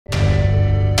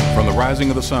From the rising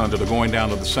of the sun to the going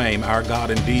down of the same, our God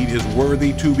indeed is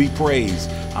worthy to be praised.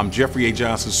 I'm Jeffrey A.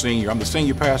 Johnson, Sr. I'm the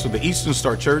senior pastor of the Eastern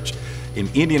Star Church in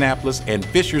Indianapolis and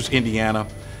Fishers, Indiana.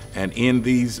 And in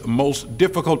these most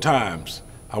difficult times,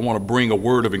 I want to bring a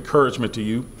word of encouragement to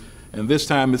you. And this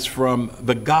time it's from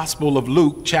the Gospel of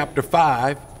Luke, chapter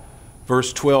 5,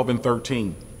 verse 12 and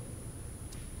 13.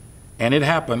 And it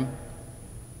happened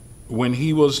when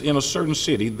he was in a certain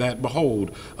city that,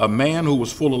 behold, a man who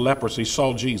was full of leprosy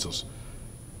saw Jesus.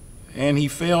 And he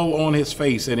fell on his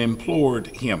face and implored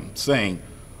him, saying,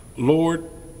 Lord,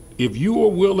 if you are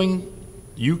willing,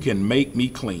 you can make me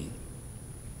clean.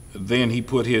 Then he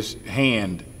put his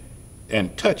hand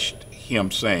and touched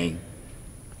him, saying,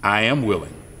 I am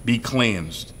willing, be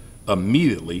cleansed.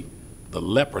 Immediately, the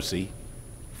leprosy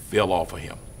fell off of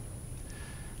him.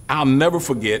 I'll never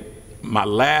forget my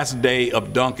last day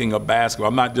of dunking a basketball.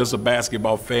 I'm not just a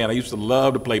basketball fan. I used to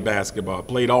love to play basketball. I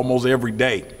played almost every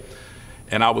day.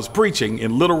 And I was preaching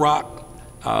in Little Rock,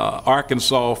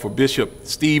 Arkansas for Bishop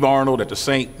Steve Arnold at the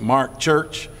St. Mark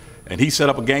Church. And he set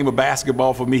up a game of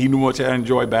basketball for me. He knew how much I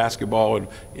enjoyed basketball. And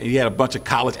he had a bunch of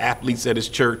college athletes at his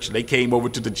church. They came over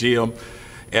to the gym.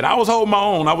 And I was holding my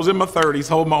own. I was in my 30s,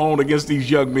 holding my own against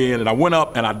these young men. And I went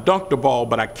up and I dunked the ball,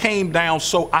 but I came down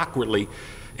so awkwardly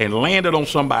and landed on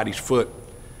somebody's foot.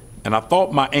 And I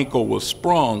thought my ankle was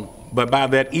sprung, but by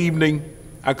that evening,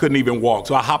 I couldn't even walk.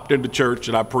 So I hopped into church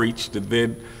and I preached, and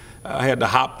then I had to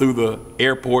hop through the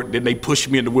airport. Then they pushed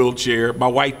me in the wheelchair. My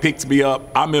wife picks me up.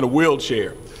 I'm in a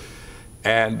wheelchair.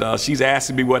 And she's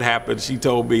asking me what happened. She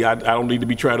told me I don't need to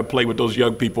be trying to play with those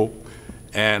young people.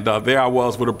 And there I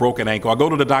was with a broken ankle. I go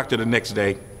to the doctor the next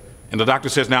day, and the doctor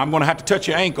says, now I'm going to have to touch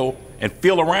your ankle and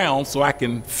feel around so I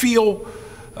can feel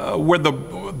where the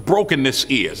brokenness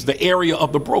is, the area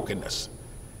of the brokenness.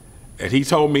 And he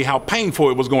told me how painful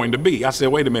it was going to be. I said,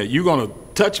 wait a minute, you're going to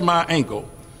touch my ankle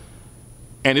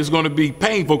and it's going to be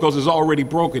painful because it's already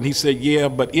broken. He said, yeah,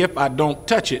 but if I don't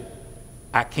touch it,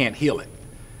 I can't heal it.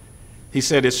 He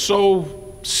said, it's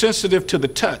so sensitive to the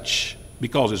touch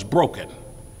because it's broken.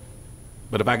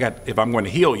 But if I'm going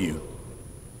to heal you,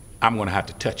 I'm going to have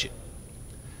to touch it.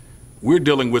 We're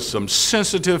dealing with some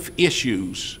sensitive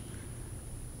issues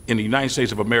in the United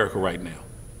States of America right now,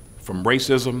 from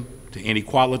racism to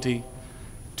inequality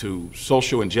to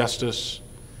social injustice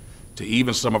to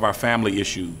even some of our family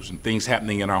issues and things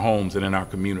happening in our homes and in our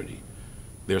community.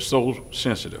 They're so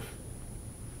sensitive.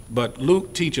 But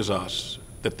Luke teaches us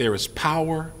that there is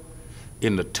power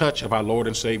in the touch of our Lord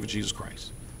and Savior Jesus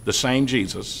Christ, the same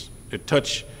Jesus that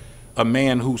touched a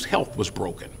man whose health was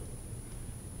broken,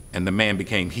 and the man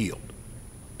became healed.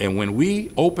 And when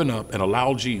we open up and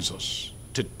allow Jesus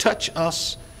to touch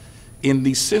us in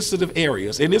these sensitive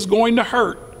areas, and it's going to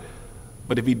hurt,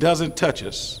 but if he doesn't touch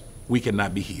us, we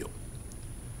cannot be healed.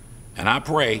 And I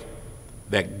pray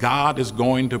that God is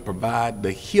going to provide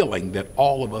the healing that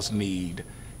all of us need,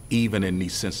 even in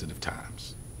these sensitive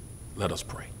times. Let us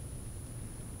pray.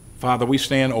 Father, we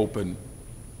stand open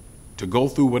to go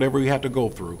through whatever we have to go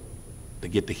through to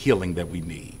get the healing that we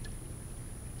need.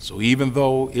 So even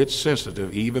though it's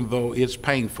sensitive, even though it's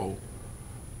painful,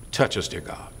 touch us, dear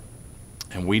God.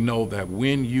 And we know that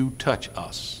when you touch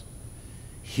us,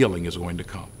 healing is going to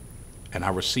come. And I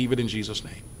receive it in Jesus'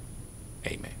 name.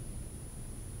 Amen.